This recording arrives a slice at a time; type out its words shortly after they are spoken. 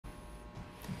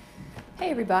Hey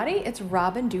everybody, it's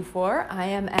Robin Dufour. I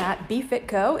am at BeFIT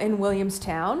Co. in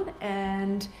Williamstown,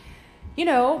 and you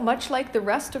know, much like the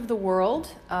rest of the world,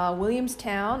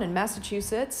 Williamstown in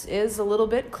Massachusetts is a little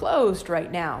bit closed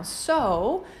right now.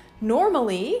 So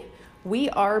normally we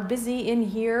are busy in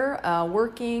here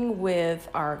working with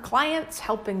our clients,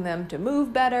 helping them to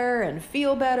move better and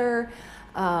feel better.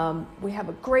 We have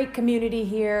a great community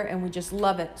here and we just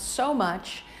love it so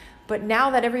much. But now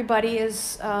that everybody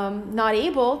is not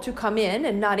able to come in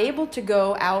and not able to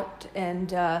go out and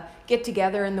get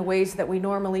together in the ways that we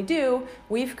normally do,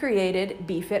 we've created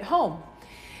BeFIT Home.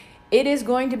 It is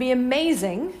going to be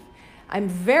amazing. I'm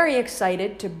very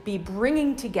excited to be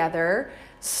bringing together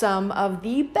some of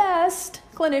the best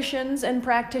clinicians and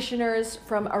practitioners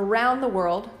from around the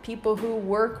world, people who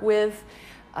work with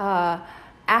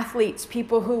athletes,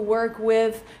 people who work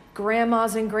with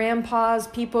grandmas and grandpas,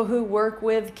 people who work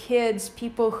with kids,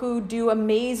 people who do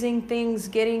amazing things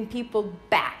getting people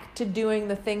back to doing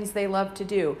the things they love to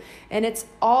do. And it's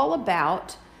all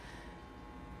about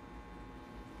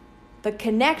the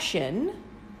connection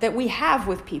that we have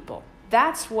with people.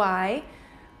 That's why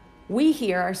we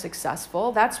here are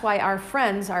successful. That's why our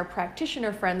friends, our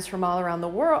practitioner friends from all around the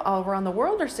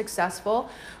world are successful.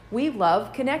 We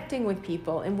love connecting with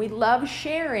people and we love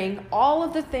sharing all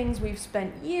of the things we've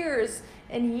spent years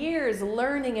and years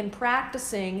learning and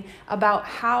practicing about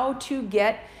how to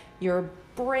get your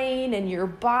brain and your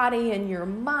body and your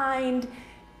mind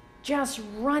just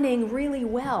running really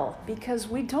well, because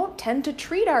we don't tend to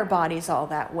treat our bodies all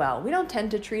that well. We don't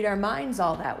tend to treat our minds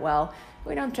all that well.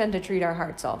 We don't tend to treat our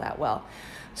hearts all that well.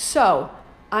 So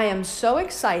I am so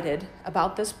excited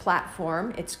about this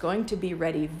platform. It's going to be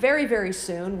ready very, very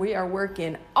soon. We are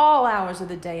working all hours of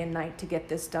the day and night to get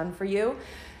this done for you.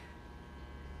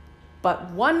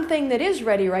 But one thing that is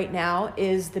ready right now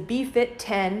is the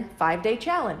BeFIT10 5-day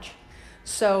challenge.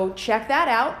 So check that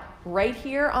out right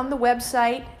here on the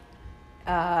website.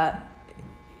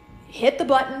 Hit the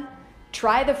button,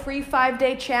 try the free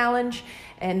 5-day challenge,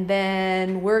 and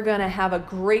then we're gonna have a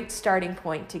great starting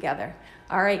point together.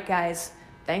 All right, guys,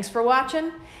 thanks for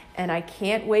watching, and I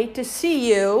can't wait to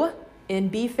see you in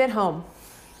BeFIT Home.